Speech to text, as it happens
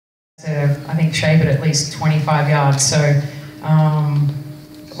to, I think, shape it at least 25 yards. So I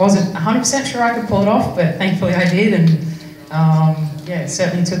wasn't 100% sure I could pull it off, but thankfully I did. And yeah, it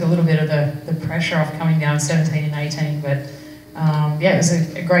certainly took a little bit of the pressure off coming down 17 and 18. But yeah, it was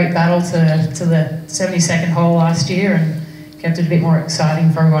a great battle to the 72nd hole last year, and kept it a bit more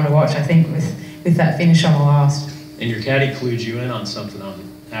exciting for everyone to watch, I think, with that finish on the last. And your caddy clued you in on something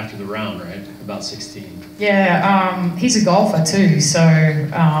after the round, right? About 16. Yeah, he's a golfer too, so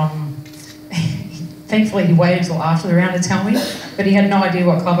thankfully he waited till after the round to tell me, but he had no idea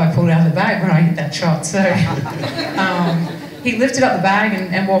what club I pulled out of the bag when I hit that shot. So he lifted up the bag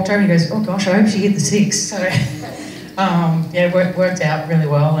and walked over and he goes, "Oh gosh, I hope she hit the 6." So yeah, it worked out really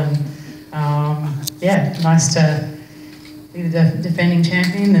well, and yeah, nice to be the defending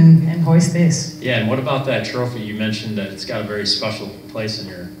champion and hoist this. Yeah, and what about that trophy? You mentioned that it's got a very special place in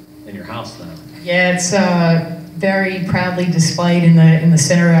your house now. Yeah, it's very proudly displayed in the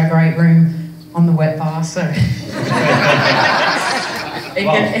center of our great room on the wet bar. So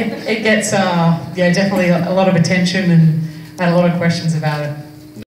it gets yeah, definitely a lot of attention, and I had a lot of questions about it.